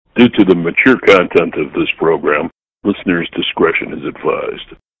Due to the mature content of this program, listeners' discretion is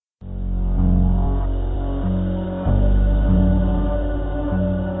advised.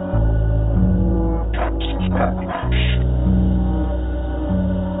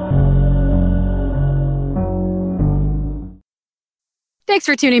 Thanks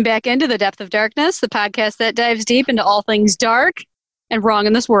for tuning back into The Depth of Darkness, the podcast that dives deep into all things dark and wrong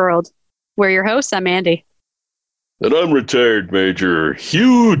in this world. We're your hosts. I'm Andy. And I'm retired Major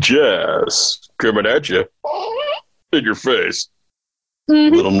Hugh Jass, coming at you in your face.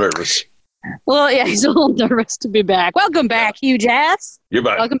 Mm-hmm. A little nervous. Well, yeah, he's a little nervous to be back. Welcome back, Hugh Jass. You're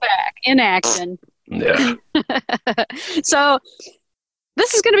back. Welcome back in action. Yeah. So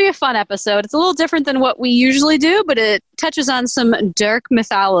this is going to be a fun episode. It's a little different than what we usually do, but it touches on some dark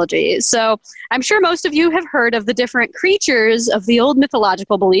mythology. So I'm sure most of you have heard of the different creatures of the old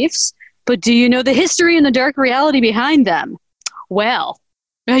mythological beliefs, but do you know the history and the dark reality behind them? Well,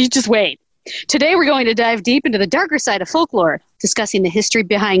 you just wait. Today we're going to dive deep into the darker side of folklore, discussing the history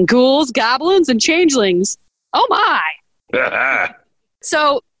behind ghouls, goblins, and changelings. Oh my!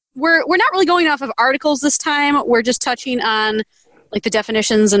 So we're not really going off of articles this time. We're just touching on like the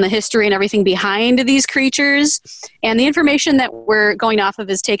definitions and the history and everything behind these creatures. And the information that we're going off of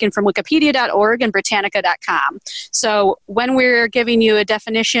is taken from wikipedia.org and Britannica.com. So when we're giving you a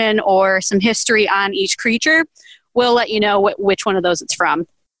definition or some history on each creature, we'll let you know which one of those it's from.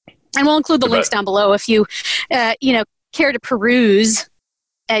 And we'll include the links down below if you, care to peruse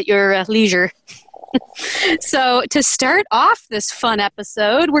at your leisure. So to start off this fun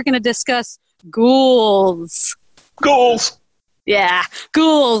episode, we're going to discuss ghouls. Ghouls! Yeah,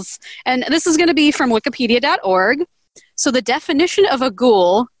 ghouls. And this is going to be from wikipedia.org. So the definition of a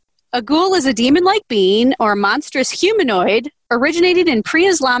ghoul is a demon-like being or monstrous humanoid originated in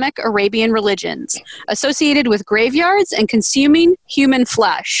pre-Islamic Arabian religions, associated with graveyards and consuming human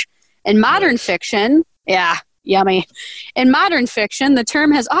flesh. In modern fiction, yummy. In modern fiction, the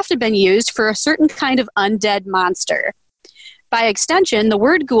term has often been used for a certain kind of undead monster. By extension, the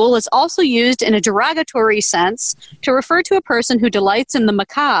word ghoul is also used in a derogatory sense to refer to a person who delights in the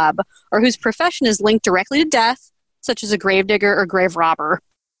macabre or whose profession is linked directly to death, such as a gravedigger or grave robber.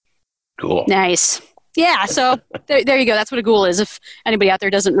 Cool. Nice. Yeah, so there you go. That's what a ghoul is, if anybody out there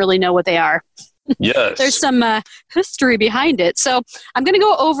doesn't really know what they are. Yes. There's some history behind it. So I'm going to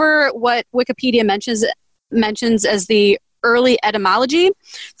go over what Wikipedia mentions as the early etymology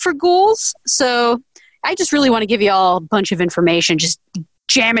for ghouls. So I just really want to give you all a bunch of information. Just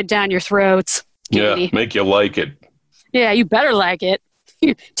jam it down your throats. Yeah, make you like it. Yeah, you better like it.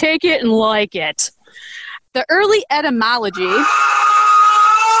 Take it and like it. The early etymology.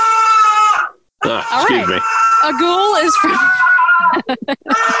 Excuse me. A ghoul is from...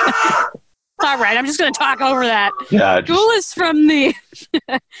 All right, I'm just going to talk over that. Yeah, Ghoul is from the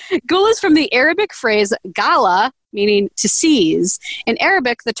Arabic phrase gala, meaning to seize. In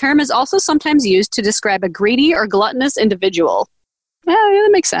Arabic, the term is also sometimes used to describe a greedy or gluttonous individual. Well, yeah,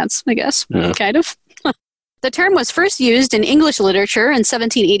 that makes sense, I guess. Yeah. Kind of. The term was first used in English literature in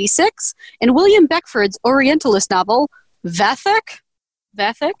 1786 in William Beckford's Orientalist novel, Vathek?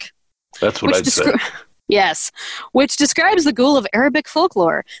 That's what I'd say. Yes, which describes the ghoul of Arabic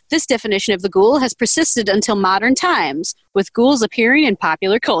folklore. This definition of the ghoul has persisted until modern times, with ghouls appearing in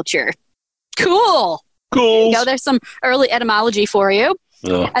popular culture. Cool! Ghouls. There's some early etymology for you.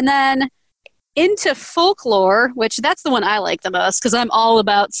 Yeah. And then into folklore, which that's the one I like the most, because I'm all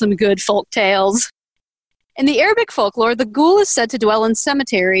about some good folk tales. In the Arabic folklore, the ghoul is said to dwell in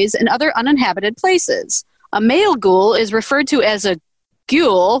cemeteries and other uninhabited places. A male ghoul is referred to as a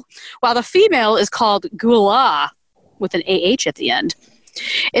ghoul, while the female is called ghoulah, with an AH at the end.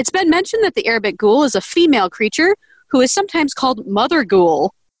 It's been mentioned that the Arabic ghoul is a female creature who is sometimes called mother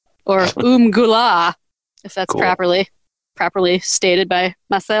ghoul, or ghoulah, if that's cool. properly stated by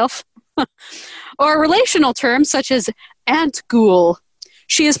myself. Or relational terms such as aunt ghoul.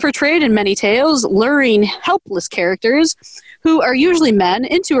 She is portrayed in many tales, luring helpless characters, who are usually men,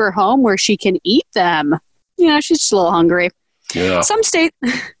 into her home where she can eat them. She's just a little hungry. Yeah. Some state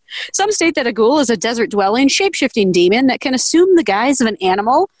that a ghoul is a desert-dwelling, shape-shifting demon that can assume the guise of an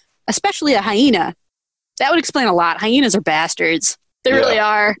animal, especially a hyena. That would explain a lot. Hyenas are bastards. They really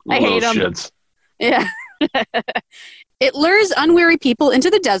are. I hate them. Shits. Yeah. It lures unwary people into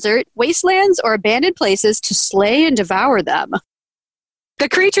the desert, wastelands, or abandoned places to slay and devour them. The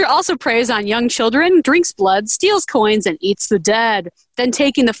creature also preys on young children, drinks blood, steals coins, and eats the dead, then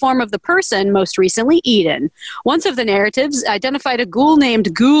taking the form of the person most recently eaten. One of the narratives identified a ghoul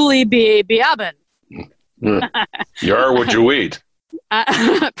named Ghoulie Biabin. You are what you eat.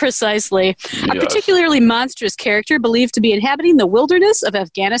 Precisely. A Yes. particularly monstrous character believed to be inhabiting the wilderness of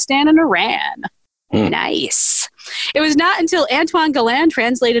Afghanistan and Iran. Nice. It was not until Antoine Galland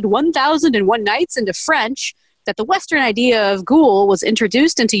translated 1001 Nights into French that the Western idea of ghoul was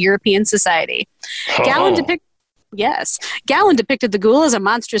introduced into European society. Galland depicted the ghoul as a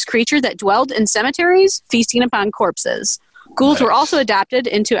monstrous creature that dwelled in cemeteries, feasting upon corpses. Ghouls were also adopted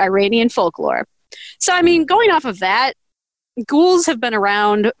into Iranian folklore. So, I mean, going off of that, ghouls have been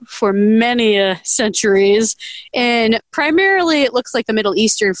around for many centuries, and primarily it looks like the Middle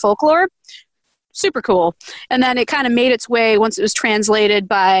Eastern folklore. Super cool. And then it kind of made its way, once it was translated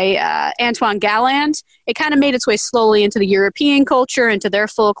by Antoine Galland, it kind of made its way slowly into the European culture, into their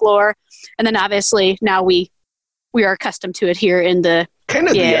folklore. And then obviously now we are accustomed to it here in the kind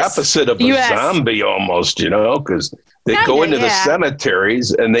of the opposite of a zombie almost, because they go into the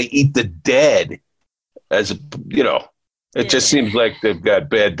cemeteries and they eat the dead. It just seems like they've got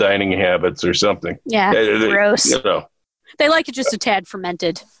bad dining habits or something. Yeah, gross. They like it just a tad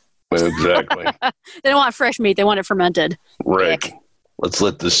fermented. Exactly. They don't want fresh meat. They want it fermented. Right. Ick. Let's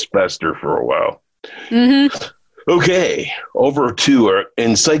let this fester for a while. Mm-hmm. Okay. Over to our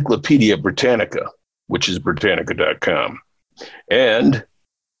Encyclopedia Britannica, which is Britannica.com. And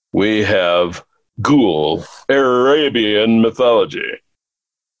we have Ghoul, Arabian mythology.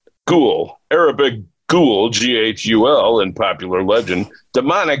 Ghoul, Arabic ghoul, G-H-U-L, in popular legend,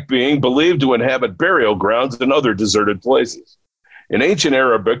 demonic being believed to inhabit burial grounds and other deserted places. In ancient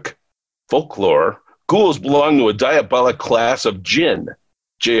Arabic folklore, ghouls belong to a diabolic class of jinn,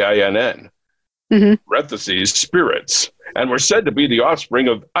 J-I-N-N, parentheses, spirits, and were said to be the offspring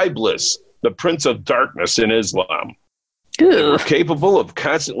of Iblis, the prince of darkness in Islam. They were capable of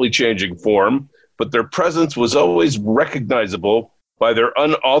constantly changing form, but their presence was always recognizable by their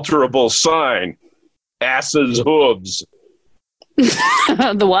unalterable sign, ass's hooves.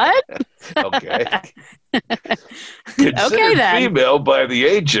 The what? Okay. Considered female by the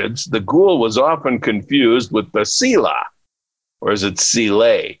ancients, the ghoul was often confused with the Sela, or is it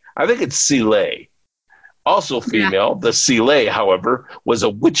Sile? I think it's Sile. Also female, the Sile, however, was a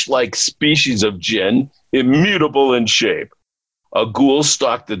witch-like species of jinn, immutable in shape. A ghoul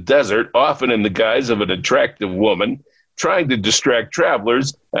stalked the desert, often in the guise of an attractive woman, trying to distract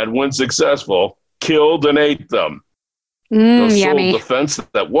travelers, and when successful, killed and ate them. The sole defense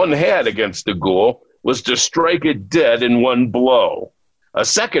that one had against the ghoul was to strike it dead in one blow. A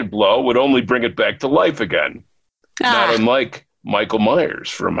second blow would only bring it back to life again. Not unlike Michael Myers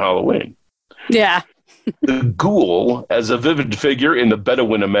from Halloween. Yeah. The ghoul, as a vivid figure in the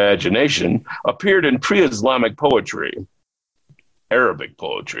Bedouin imagination, appeared in pre-Islamic poetry, Arabic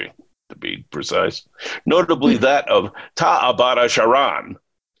poetry, to be precise, notably that of Ta'abara Sharan.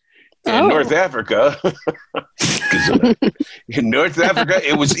 In North Africa,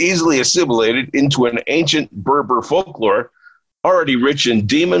 it was easily assimilated into an ancient Berber folklore, already rich in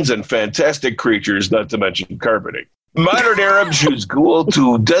demons and fantastic creatures, not to mention carpeting. Modern Arabs use ghoul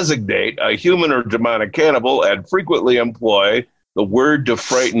to designate a human or demonic cannibal and frequently employ the word to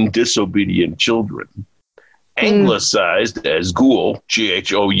frighten disobedient children. Anglicized as ghoul,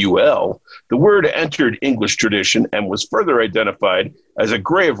 G-H-O-U-L, the word entered English tradition and was further identified as a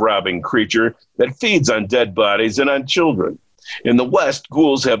grave-robbing creature that feeds on dead bodies and on children. In the West,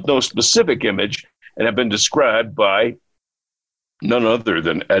 ghouls have no specific image and have been described by none other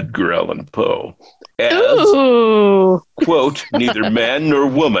than Edgar Allan Poe as, quote, neither man nor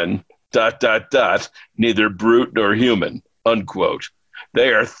woman, ... neither brute nor human, unquote.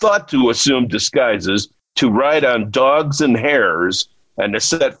 They are thought to assume disguises, to ride on dogs and hares, and to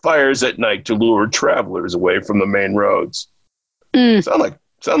set fires at night to lure travelers away from the main roads. Sound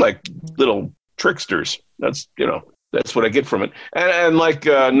like little tricksters. That's what I get from it. And like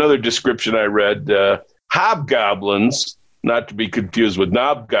another description I read, hobgoblins, not to be confused with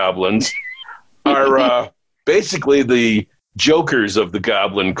knobgoblins, are basically the jokers of the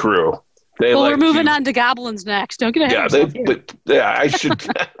goblin crew. We're moving on to goblins next. Don't get ahead of yourself. I should.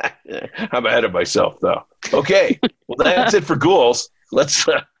 I'm ahead of myself, though. Okay, well, that's it for ghouls. Let's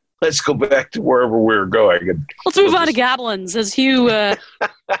go back to wherever we're going. Let's move on to goblins, as Hugh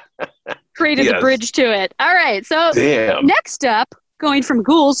created the bridge to it. All right, so next up, going from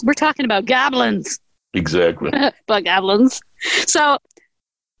ghouls, we're talking about goblins. Exactly. But goblins. So,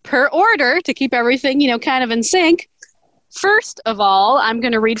 per order, to keep everything, kind of in sync, first of all, I'm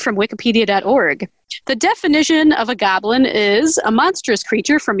going to read from Wikipedia.org. The definition of a goblin is a monstrous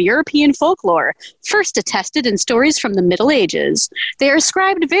creature from European folklore, first attested in stories from the Middle Ages. They are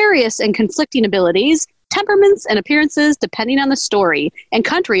ascribed various and conflicting abilities, temperaments, and appearances depending on the story and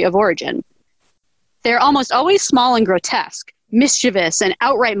country of origin. They are almost always small and grotesque, mischievous, and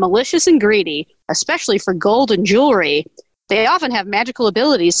outright malicious and greedy, especially for gold and jewelry. They often have magical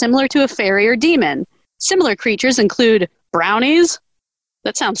abilities similar to a fairy or demon. Similar creatures include brownies.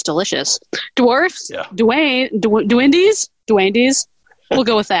 That sounds delicious. Dwarfs, Yeah. duendes. We'll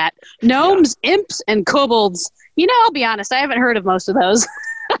go with that. Gnomes, imps, and kobolds. You know, I'll be honest, I haven't heard of most of those.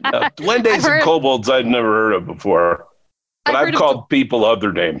 Duendes and kobolds I'd never heard of before. But I've called people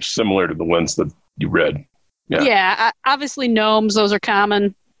other names similar to the ones that you read. Yeah, obviously gnomes, those are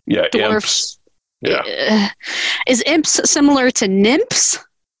common. Yeah, Dwarfs. Imps. Yeah. Is imps similar to nymphs?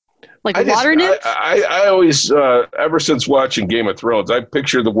 Like water nymphs? I always, ever since watching Game of Thrones, I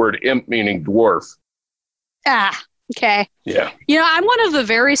picture the word imp meaning dwarf. Ah, okay. Yeah. You know, I'm one of the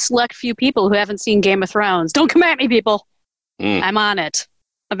very select few people who haven't seen Game of Thrones. Don't come at me, people. I'm on it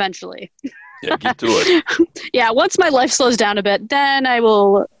eventually. Yeah, get to it. Yeah, once my life slows down a bit, then I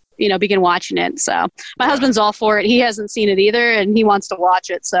will, begin watching it. So my husband's all for it. He hasn't seen it either, and he wants to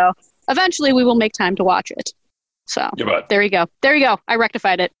watch it. So eventually we will make time to watch it. So there you go. There you go. I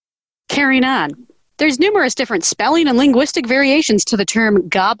rectified it. Carrying on. There's numerous different spelling and linguistic variations to the term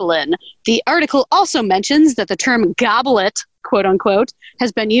goblin. The article also mentions that the term goblet, quote unquote,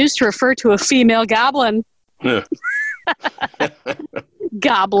 has been used to refer to a female goblin. Yeah.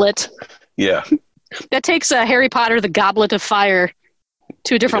 Goblet. Yeah. That takes Harry Potter, the Goblet of Fire,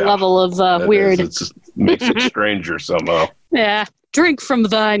 to a different level of weird. It makes it stranger somehow. Yeah. Drink from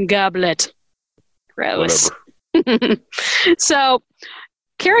thine goblet. Gross. Whatever. So,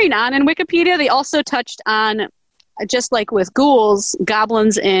 carrying on in Wikipedia, they also touched on, just like with ghouls,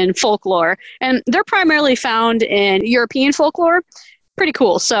 goblins in folklore. And they're primarily found in European folklore. Pretty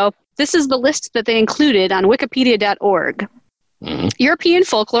cool. So, this is the list that they included on wikipedia.org. Mm-hmm. European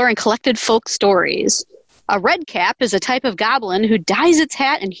folklore and collected folk stories. A redcap is a type of goblin who dyes its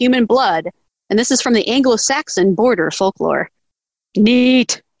hat in human blood, and this is from the Anglo-Saxon border folklore.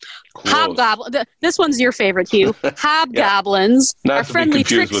 Neat. Cool. Hobgoblin. This one's your favorite, Hugh. Hobgoblins are friendly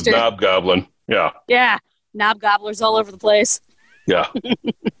tricksters. Not to be confused with Knobgoblin. Yeah. Yeah. Knobgobblers all over the place. Yeah.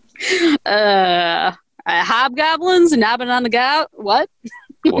 Hobgoblins knobbing on the what?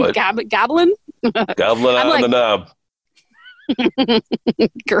 What? Goblin? Goblin on the knob.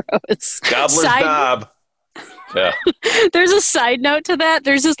 Gross. Gobbler's knob. Yeah. There's a side note to that.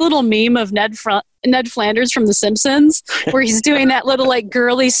 There's this little meme of Ned Flanders from The Simpsons where he's doing that little like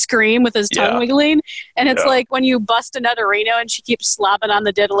girly scream with his tongue wiggling, and it's like when you bust a nutterino and she keeps slobbing on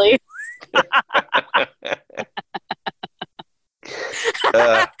the diddly.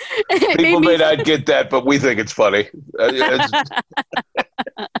 People may not get that, but we think it's funny.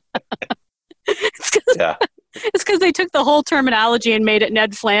 It's because they took the whole terminology and made it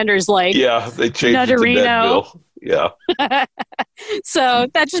Ned Flanders like. Yeah, they changed Nutterino. It to Ned Bill. Yeah. So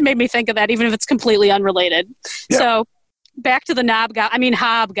that just made me think of that, even if it's completely unrelated. Yeah. So back to the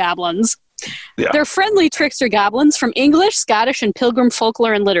hobgoblins. Yeah. They're friendly trickster goblins from English, Scottish, and Pilgrim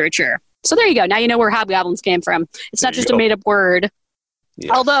folklore and literature. So there you go. Now you know where hobgoblins came from. It's not just a made-up word.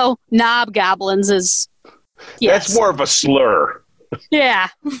 Yes. Although knobgoblins is... Yes. That's more of a slur. Yeah.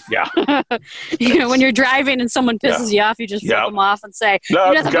 Yeah. When you're driving and someone pisses you off, you just flip them off and say,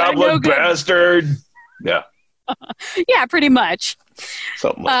 "Goblin bastard." Yeah. Yeah, pretty much.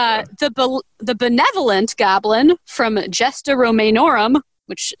 Something like that. The benevolent goblin from Gesta Romanorum,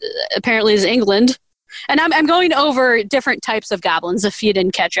 which apparently is England. And I'm going over different types of goblins, if you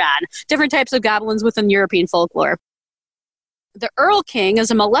didn't catch on. Different types of goblins within European folklore. The Earl King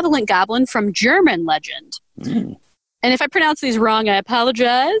is a malevolent goblin from German legend. Mm. And if I pronounce these wrong, I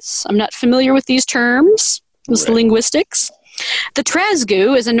apologize. I'm not familiar with these terms, this linguistics. The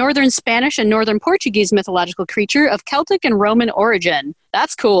Trasgu is a northern Spanish and northern Portuguese mythological creature of Celtic and Roman origin.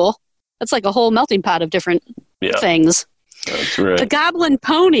 That's cool. That's like a whole melting pot of different things. That's right. The Goblin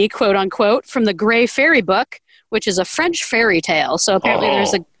Pony, quote unquote, from the Grey Fairy Book, which is a French fairy tale. So apparently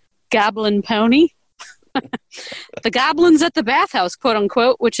there's a Goblin Pony. The Goblins at the Bathhouse, quote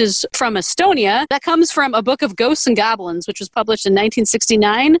unquote, which is from Estonia. That comes from a book of Ghosts and Goblins, which was published in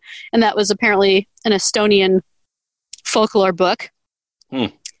 1969, and that was apparently an Estonian folklore book.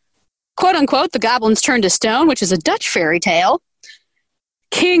 Quote unquote, The Goblins Turned to Stone, which is a Dutch fairy tale.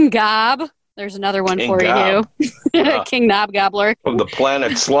 King Gob, there's another one for you. King Knobgobbler. From the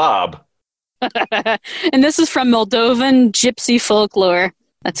planet Slob. And this is from Moldovan gypsy folklore.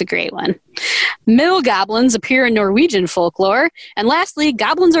 That's a great one. Mill goblins appear in Norwegian folklore. And lastly,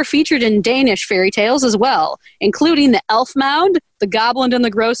 goblins are featured in Danish fairy tales as well, including the Elf Mound, the Goblin and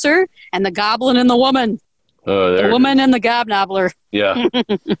the Grocer, and the Goblin and the Woman. The Woman and the Gobnobbler. Yeah.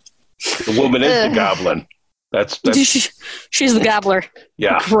 The woman is the goblin. That's She's the gobbler.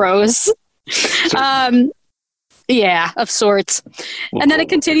 Yeah. Gross. Yeah, of sorts. And then it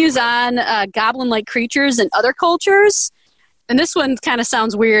continues on goblin-like creatures in other cultures. And this one kind of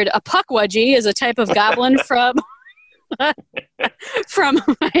sounds weird. A puckwudgie is a type of goblin from... That's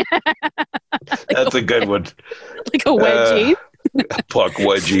a good one. Like a wedgie.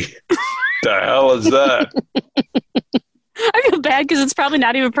 Puckwudgie. The hell is that? I feel bad because it's probably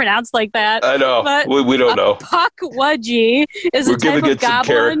not even pronounced like that. I know. But we don't know. Puckwudgie is a type of goblin. Some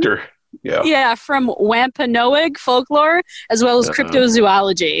character. Yeah, from Wampanoag folklore as well as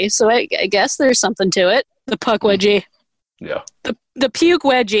cryptozoology. So I guess there's something to it. The puckwudgie. Yeah. The puke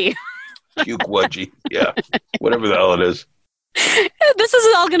wedgie. Puke wedgie. Yeah. Whatever the hell it is. This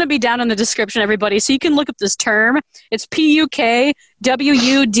is all going to be down in the description, everybody. So you can look up this term. It's PUKWUDGIE.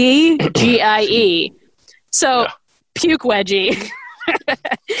 So puke wedgie.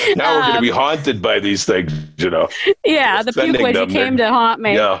 Now we're going to be haunted by these things, you know. Yeah, the puke wedgie came to haunt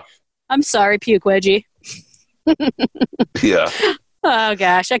me. Yeah. I'm sorry, puke wedgie. Yeah. Oh,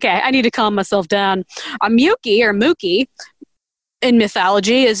 gosh. Okay, I need to calm myself down. A muki, or muki, in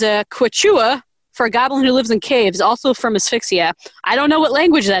mythology, is a Quechua for a goblin who lives in caves, also from asphyxia. I don't know what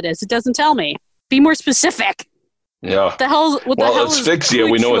language that is. It doesn't tell me. Be more specific. Yeah. What the hell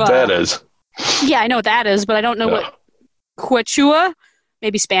asphyxia, we know what that is. Yeah, I know what that is, but I don't know what Quechua,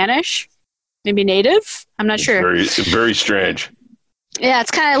 maybe Spanish, maybe native. I'm not sure. Very, very strange. Yeah,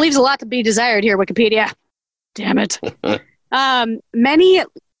 it's kind of leaves a lot to be desired here, Wikipedia. Damn it. Many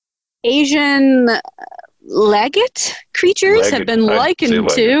Asian legate creatures have been likened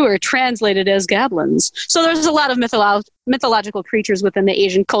to or translated as goblins. So there's a lot of mythological creatures within the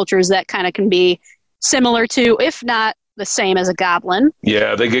Asian cultures that kind of can be similar to, if not the same as a goblin.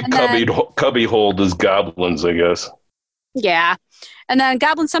 Yeah, they get cubby holed as goblins, I guess. Yeah. And then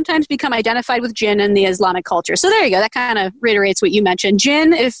goblins sometimes become identified with jinn in the Islamic culture. So there you go. That kind of reiterates what you mentioned.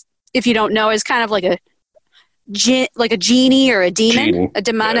 Jinn, if you don't know, is kind of like a genie or a demon, a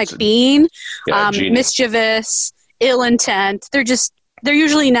demonic being, mischievous, ill intent. They're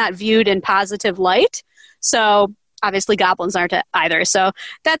usually not viewed in positive light. So obviously goblins aren't either. So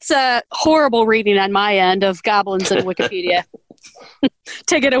that's a horrible reading on my end of goblins in Wikipedia.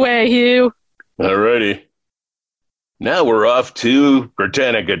 Take it away, Hugh. Alrighty. Now we're off to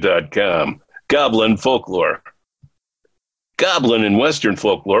Britannica.com. Goblin folklore. Goblin in Western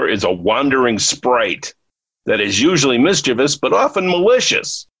folklore is a wandering sprite that is usually mischievous but often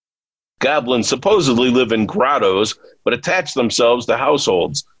malicious. Goblins supposedly live in grottos but attach themselves to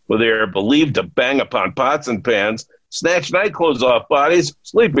households where they are believed to bang upon pots and pans, snatch nightclothes off bodies,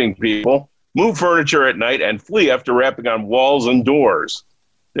 sleeping people, move furniture at night, and flee after rapping on walls and doors.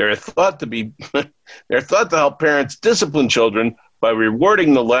 They're thought to help parents discipline children by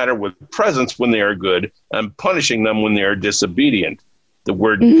rewarding the latter with presents when they are good and punishing them when they are disobedient. The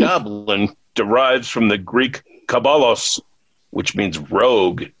word goblin derives from the Greek kabalos, which means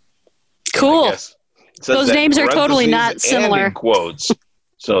rogue. Cool. Those names are totally not similar. In quotes.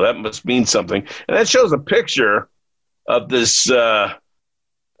 So that must mean something. And that shows a picture of this, this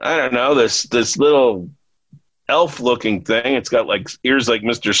little elf-looking thing. It's got like ears like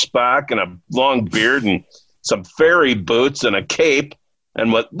Mr. Spock and a long beard and some fairy boots and a cape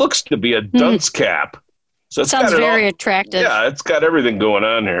and what looks to be a dunce cap. So it sounds very attractive. Yeah, it's got everything going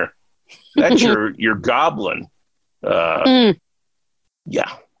on here. That's your goblin. Yeah,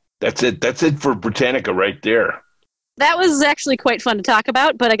 that's it. That's it for Britannica right there. That was actually quite fun to talk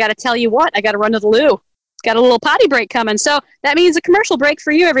about, but I got to tell you what, I got to run to the loo. It's got a little potty break coming, so that means a commercial break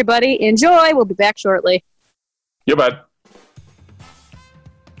for you, everybody. Enjoy. We'll be back shortly. Yeah, bud.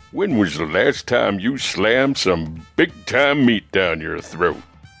 When was the last time you slammed some big-time meat down your throat?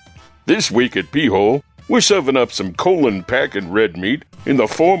 This week at P-Hole, we're serving up some colon-packing red meat in the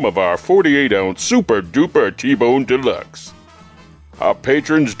form of our 48-ounce Super-Duper T-Bone Deluxe. Our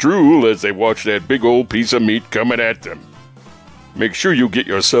patrons drool as they watch that big old piece of meat coming at them. Make sure you get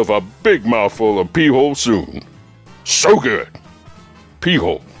yourself a big mouthful of P-Hole soon. So good!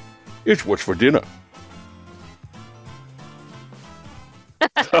 P-Hole, it's what's for dinner.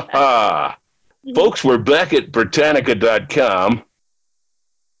 Folks, we're back at Britannica.com.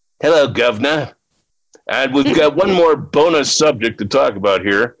 Hello, Governor. And we've got one more bonus subject to talk about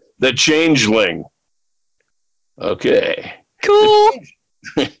here, the changeling. Okay. Cool.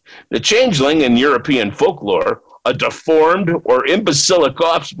 The changeling in European folklore, a deformed or imbecilic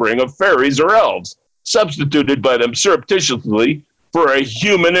offspring of fairies or elves, substituted by them surreptitiously for a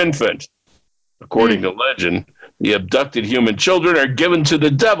human infant. According to legend, the abducted human children are given to the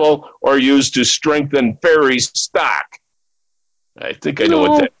devil or used to strengthen fairy stock. I think I know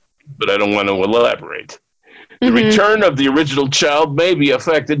what that is, but I don't want to elaborate. The return of the original child may be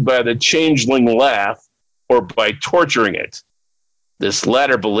affected by the changeling laugh or by torturing it. This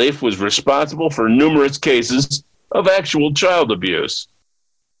latter belief was responsible for numerous cases of actual child abuse.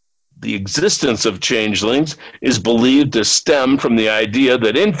 The existence of changelings is believed to stem from the idea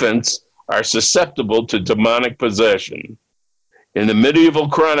that infants are susceptible to demonic possession. In the medieval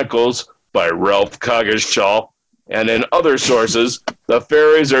chronicles by Ralph Coggeshall and in other sources, the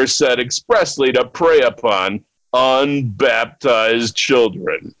fairies are said expressly to prey upon unbaptized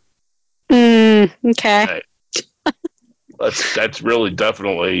children. Okay. Right. That's really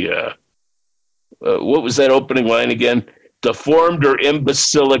definitely, what was that opening line again? Deformed or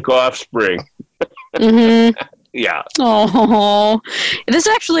imbecilic offspring. Mm-hmm. Yeah. Oh, this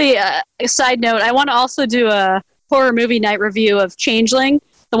is actually a side note. I want to also do a horror movie night review of Changeling,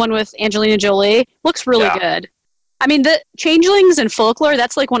 the one with Angelina Jolie. Looks really good. I mean, the Changelings in folklore,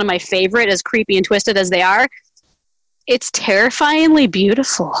 that's like one of my favorite, as creepy and twisted as they are. It's terrifyingly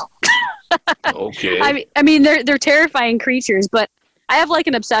beautiful. Okay. I mean, they're terrifying creatures, but I have like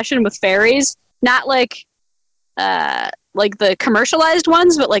an obsession with fairies, not like the commercialized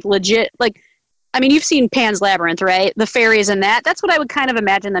ones, but like legit, like, I mean, you've seen Pan's Labyrinth, right? The fairies in that. That's what I would kind of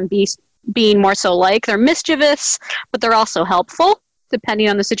imagine them being more so like. They're mischievous, but they're also helpful, depending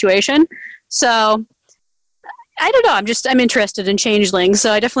on the situation. So, I don't know. I'm interested in Changelings,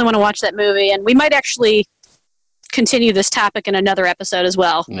 so I definitely want to watch that movie. And we might actually continue this topic in another episode as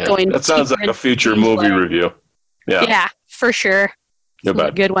well. Yeah, that sounds like a future movie review. Yeah, for sure.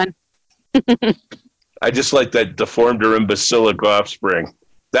 A good one. I just like that deformed or imbecilic offspring.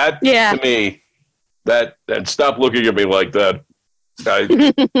 That, to me, and stop looking at me like that.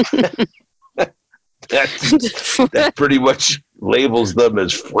 That pretty much labels them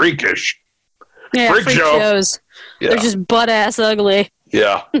as freakish. Yeah, freak shows. Yeah. They're just butt-ass ugly.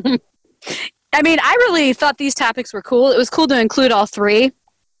 Yeah. I mean, I really thought these topics were cool. It was cool to include all three.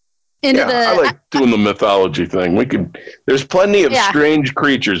 I like doing the mythology thing. There's plenty of strange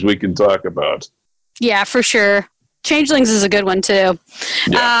creatures we can talk about. Yeah, for sure. Changelings is a good one, too.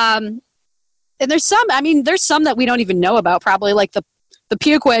 Yeah. And there's some that we don't even know about, probably, like the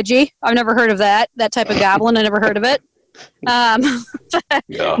Pukwedgie. I've never heard of that type of goblin. I never heard of it.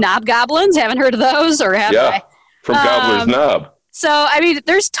 Knob goblins, haven't heard of those, or have I? From Gobbler's Knob. So, I mean,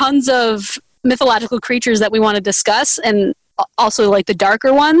 there's tons of mythological creatures that we want to discuss, and also, like, the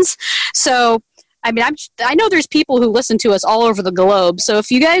darker ones. So, I mean, I know there's people who listen to us all over the globe, so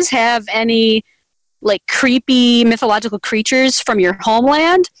if you guys have any, like, creepy mythological creatures from your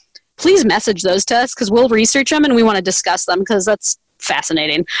homeland, please message those to us, because we'll research them and we want to discuss them, because that's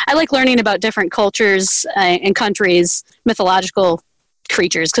fascinating. I like learning about different cultures and countries' mythological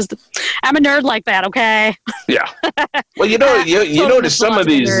creatures, because I'm a nerd like that, okay? Yeah. Well, you notice some of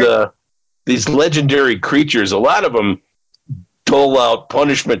these legendary creatures, a lot of them dole out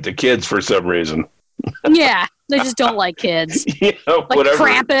punishment to kids for some reason. Yeah, they just don't like kids. Like whatever.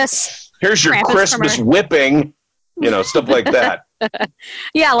 Krampus. Here's your Christmas whipping, stuff like that.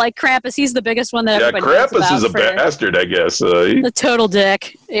 Yeah, like Krampus. He's the biggest one that everybody knows about. Krampus is a bastard, I guess. A total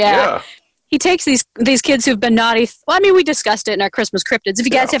dick. Yeah. He takes these kids who've been naughty. Well, I mean, we discussed it in our Christmas Cryptids. If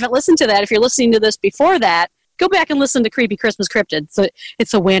you guys haven't listened to that, if you're listening to this before that, go back and listen to Creepy Christmas Cryptids. So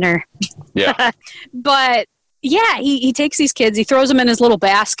it's a winner. Yeah. But yeah, he takes these kids, he throws them in his little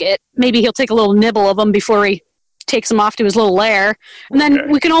basket. Maybe he'll take a little nibble of them before he takes them off to his little lair. And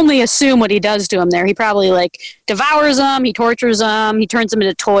then we can only assume what he does to them there. He probably, like, devours them, he tortures them, he turns them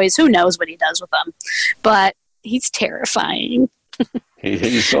into toys. Who knows what he does with them. But he's terrifying.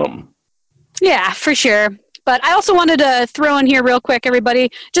 He's something. Yeah, for sure. But I also wanted to throw in here real quick,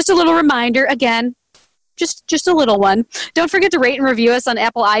 everybody, just a little reminder, again, just a little one. Don't forget to rate and review us on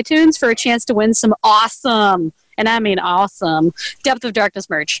Apple iTunes for a chance to win some awesome, and I mean awesome, Depth of Darkness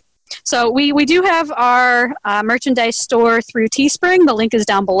merch. So we do have our merchandise store through Teespring. The link is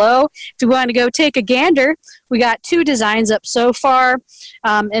down below. If you want to go take a gander, we got 2 designs up so far,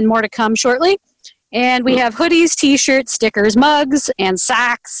 and more to come shortly. And we have hoodies, T-shirts, stickers, mugs, and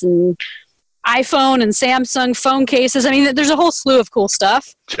socks, and iPhone and Samsung phone cases. I mean, there's a whole slew of cool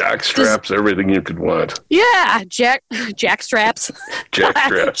stuff. Jack straps, everything you could want. Yeah, jack straps. Jack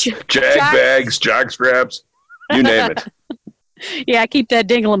straps. Jag bags, jack straps. You name it. Yeah, keep that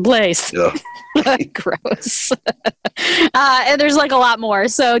dingle in place. Yeah. Gross. And there's like a lot more.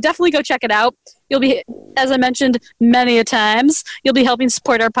 So definitely go check it out. You'll be, as I mentioned many a times, you'll be helping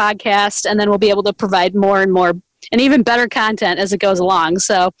support our podcast, and then we'll be able to provide more and more and even better content as it goes along.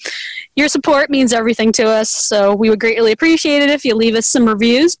 So your support means everything to us. So we would greatly appreciate it if you leave us some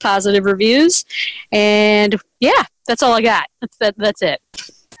reviews, positive reviews. And yeah, that's all I got. That's it.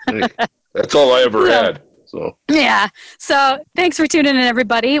 That's all I ever had. So yeah. So thanks for tuning in,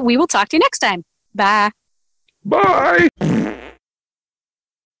 everybody. We will talk to you next time. Bye. Bye!